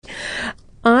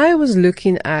was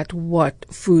looking at what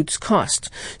foods cost.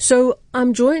 So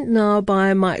I'm joined now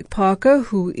by Mike Parker,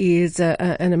 who is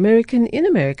an American in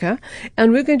America,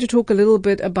 and we're going to talk a little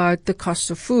bit about the cost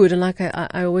of food. And like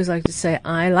I always like to say,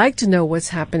 I like to know what's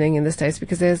happening in the States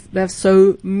because there's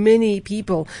so many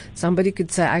people. Somebody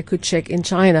could say I could check in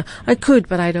China. I could,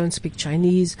 but I don't speak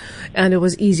Chinese, and it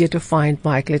was easier to find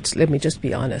Mike. Let me just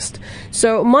be honest.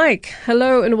 So Mike,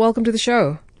 hello and welcome to the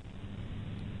show.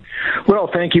 Well,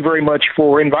 thank you very much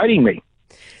for inviting me.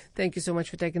 Thank you so much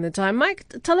for taking the time. Mike,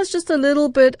 tell us just a little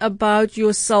bit about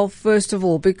yourself, first of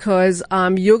all, because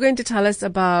you're going to tell us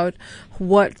about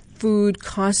what food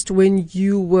cost when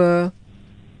you were,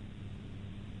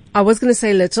 I was going to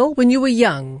say little, when you were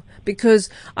young, because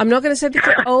I'm not going to say that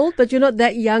you're old, but you're not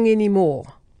that young anymore.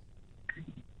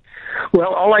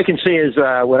 Well, all I can say is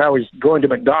when I was going to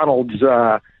McDonald's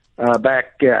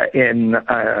back when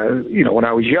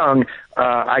I was young,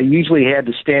 I usually had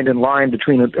to stand in line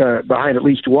behind at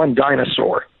least one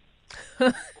dinosaur.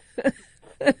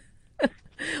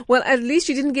 Well, at least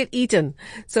you didn't get eaten,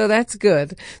 so that's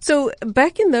good. So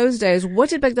back in those days, what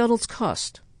did McDonald's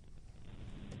cost?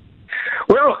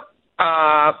 Well,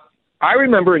 I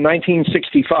remember in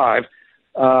 1965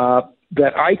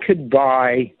 that I could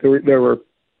buy, there were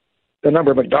the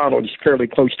number of McDonald's fairly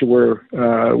close to where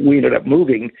we ended up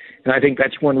moving, and I think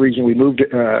that's one reason we moved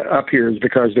up here is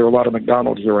because there were a lot of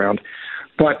McDonald's around.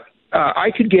 But I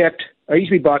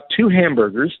usually bought 2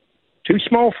 hamburgers, 2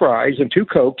 small fries, and 2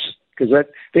 Cokes, because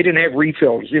they didn't have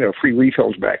refills, free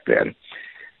refills back then.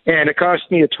 And it cost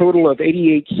me a total of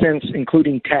 88 cents,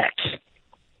 including tax.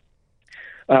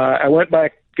 I went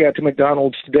back to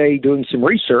McDonald's today doing some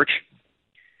research.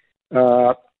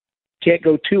 Can't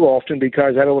go too often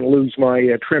because I don't want to lose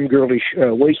my trim, girlish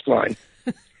waistline.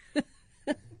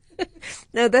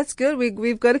 No, that's good.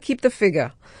 We've got to keep the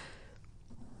figure.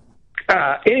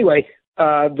 Anyway,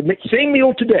 the same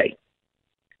meal today,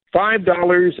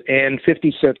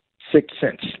 $5.56.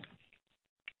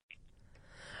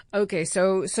 Okay,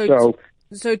 so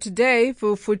today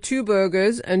for 2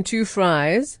 burgers and 2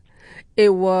 fries, it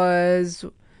was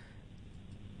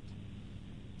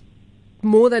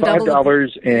more than double.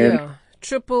 $5 and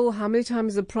triple. How many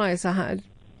times the price? I had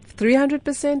 300%,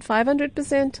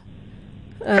 500%,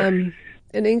 an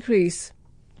increase.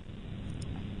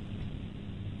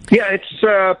 Yeah, it's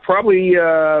probably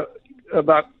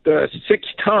about 6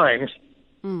 times,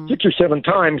 6 or 7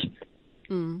 times.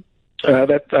 If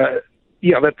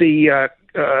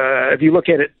you look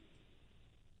at it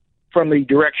from the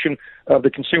direction of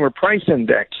the Consumer Price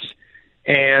Index,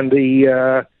 and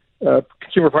the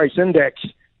Consumer Price Index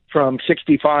from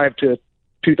 65 to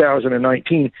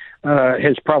 2019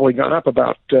 has probably gone up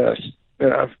about 6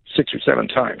 or 7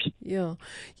 times. Yeah,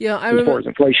 I remember. As far as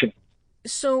inflation.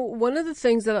 So one of the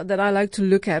things that I like to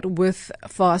look at with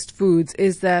fast foods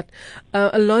is that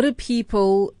a lot of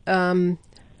people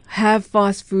have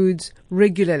fast foods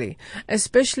regularly,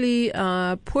 especially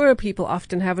poorer people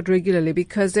often have it regularly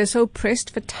because they're so pressed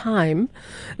for time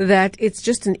that it's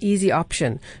just an easy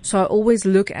option. So I always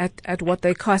look at what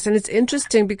they cost. And it's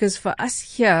interesting because for us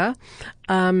here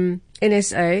in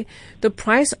SA, the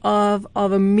price of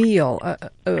a meal,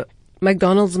 a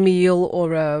McDonald's meal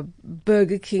or a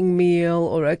Burger King meal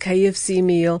or a KFC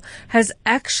meal has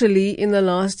actually in the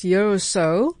last year or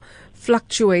so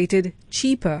fluctuated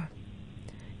cheaper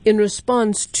in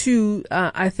response to,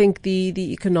 I think, the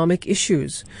economic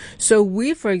issues. So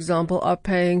we, for example, are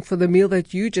paying for the meal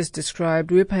that you just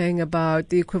described, we're paying about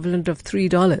the equivalent of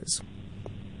 $3.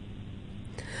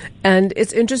 And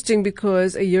it's interesting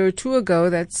because a year or 2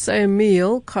 ago, that same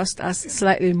meal cost us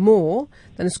slightly more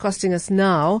than it's costing us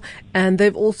now. And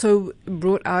they've also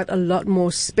brought out a lot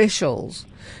more specials.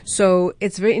 So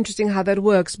it's very interesting how that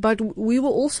works. But we were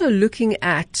also looking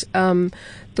at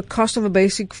the cost of a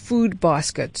basic food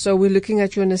basket. So we're looking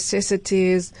at your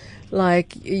necessities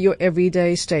like your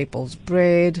everyday staples,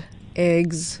 bread,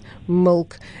 eggs,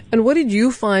 milk. And what did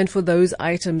you find for those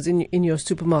items in your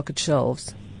supermarket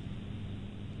shelves?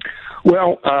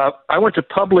 Well, I went to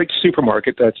Publix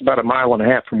supermarket. That's about 1.5 miles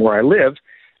from where I live.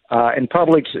 And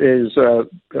Publix is,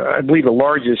 I believe, the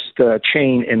largest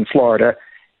chain in Florida.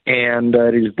 And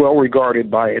it is well regarded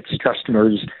by its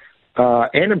customers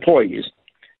and employees.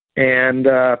 And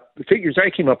the figures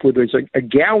I came up with was a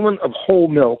gallon of whole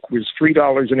milk was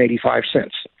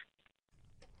 $3.85.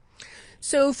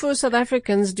 So for South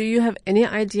Africans, do you have any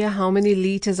idea how many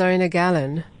liters are in a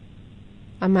gallon?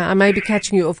 I may be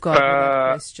catching you off guard with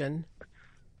that question.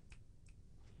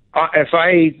 If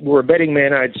I were a betting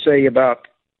man, I'd say about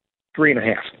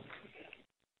 3.5.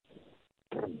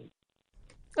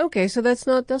 Okay, so that's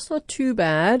not too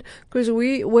bad because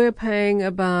we're paying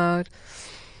about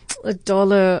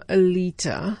 $1 a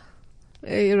liter,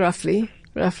 roughly.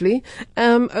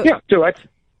 Yeah, so that's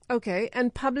Okay,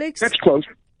 and Publix. that's close.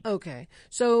 Okay.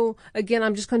 So again,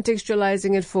 I'm just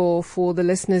contextualizing it for the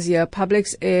listeners here.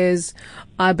 Publix is,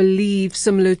 I believe,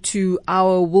 similar to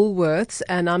our Woolworths.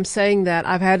 And I'm saying that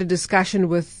I've had a discussion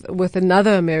with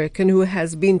another American who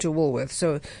has been to Woolworths.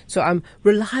 So I'm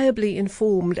reliably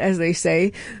informed, as they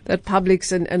say, that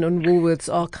Publix and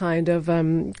Woolworths are kind of,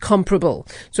 comparable.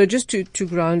 So just to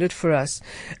ground it for us.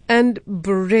 And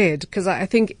bread, because I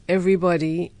think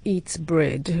everybody eats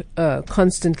bread,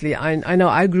 constantly. I know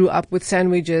I grew up with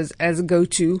sandwiches as a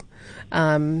go-to.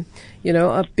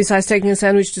 Besides taking a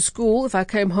sandwich to school, if I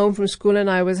came home from school and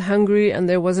I was hungry and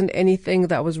there wasn't anything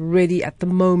that was ready at the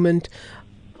moment,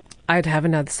 I'd have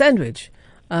another sandwich.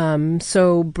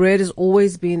 So bread has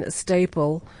always been a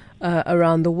staple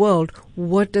around the world.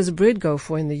 What does bread go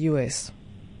for in the U.S.?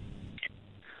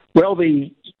 Well,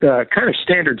 the kind of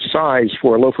standard size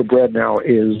for a loaf of bread now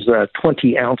is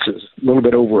 20 ounces, a little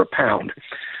bit over a pound.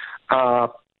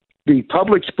 The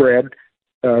Publix bread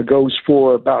goes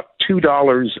for about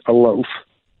 $2 a loaf.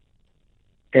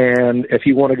 And if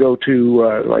you want to go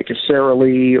to like a Sara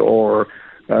Lee or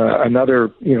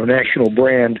another national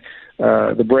brand,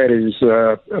 the bread is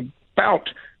about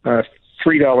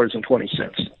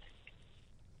 $3.20.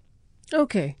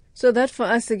 Okay, so that for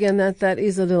us again, that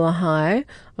is a little high.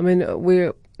 I mean,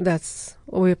 we're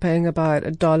paying about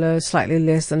 $1, slightly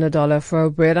less than $1 for a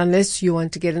bread, unless you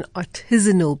want to get an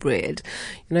artisanal bread.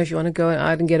 If you want to go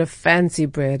out and get a fancy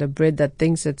bread, a bread that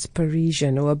thinks it's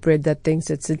Parisian or a bread that thinks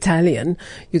it's Italian,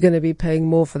 you're going to be paying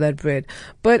more for that bread.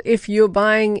 But if you're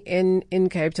buying in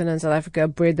Cape Town and South Africa,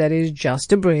 bread that is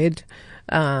just a bread,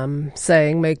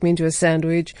 saying make me into a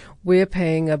sandwich, we're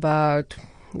paying about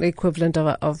the equivalent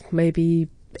of maybe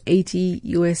 80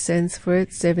 US cents for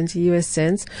it, 70 US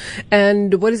cents.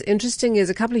 And what is interesting is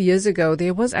a couple of years ago,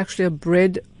 there was actually a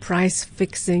bread price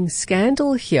fixing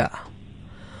scandal here.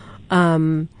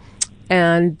 And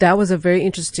that was a very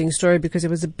interesting story because it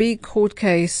was a big court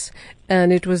case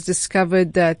and it was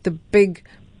discovered that the big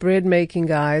bread making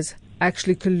guys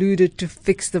actually colluded to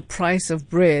fix the price of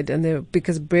bread, and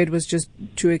because bread was just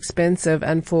too expensive,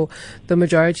 and for the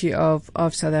majority of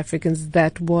South Africans,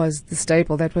 that was the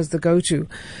staple, that was the go-to,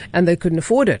 and they couldn't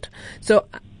afford it. So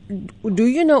do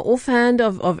you know offhand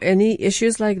of any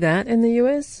issues like that in the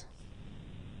U.S.?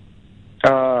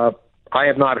 I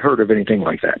have not heard of anything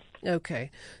like that. Okay.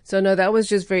 So no, that was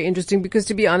just very interesting because,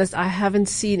 to be honest, I haven't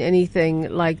seen anything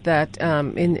like that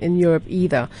in Europe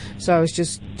either. So I was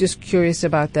just curious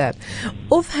about that.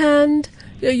 Offhand,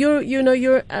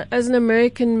 you're as an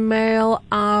American male,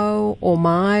 or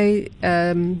my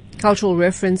cultural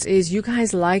reference is you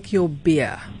guys like your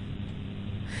beer.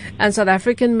 And South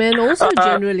African men also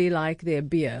generally like their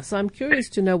beer. So I'm curious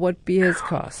to know what beers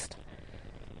cost.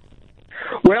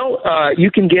 Well,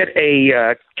 you can get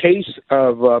a case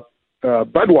of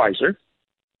Budweiser,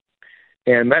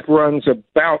 and that runs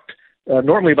about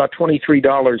normally about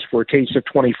 $23 for a case of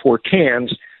 24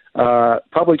 cans.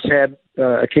 Publix had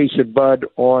a case of Bud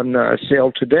on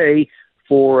sale today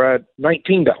for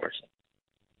 $19.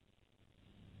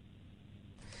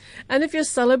 And if you're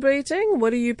celebrating,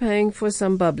 what are you paying for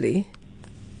some bubbly?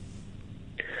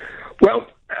 Well,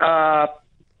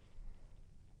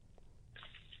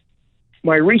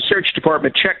 my research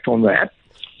department checked on that,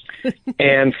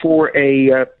 and for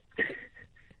a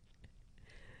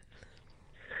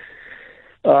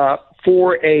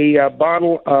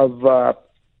bottle of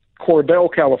Corbel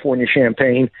California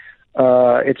champagne,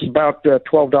 it's about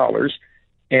 $12,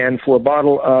 and for a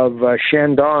bottle of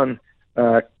Chandon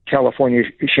California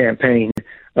champagne,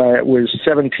 it was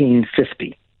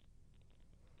 $17.50.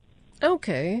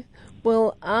 Okay,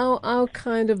 well, our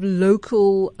kind of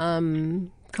local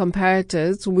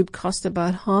comparators would cost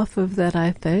about half of that,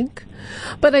 I think.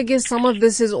 But I guess some of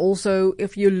this is also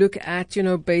if you look at,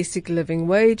 basic living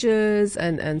wages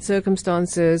and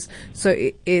circumstances. So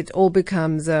it all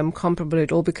becomes comparable.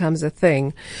 It all becomes a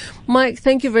thing. Mike,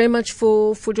 thank you very much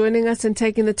for joining us and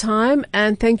taking the time.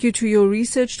 And thank you to your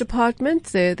research department.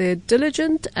 They're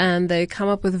diligent and they come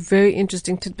up with very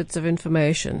interesting tidbits of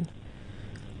information.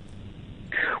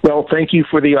 Well, thank you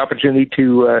for the opportunity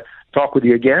to talk with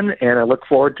you again, and I look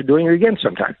forward to doing it again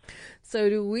sometime. So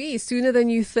do we, sooner than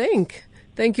you think.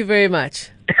 Thank you very much.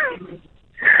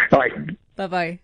 All right. Bye-bye.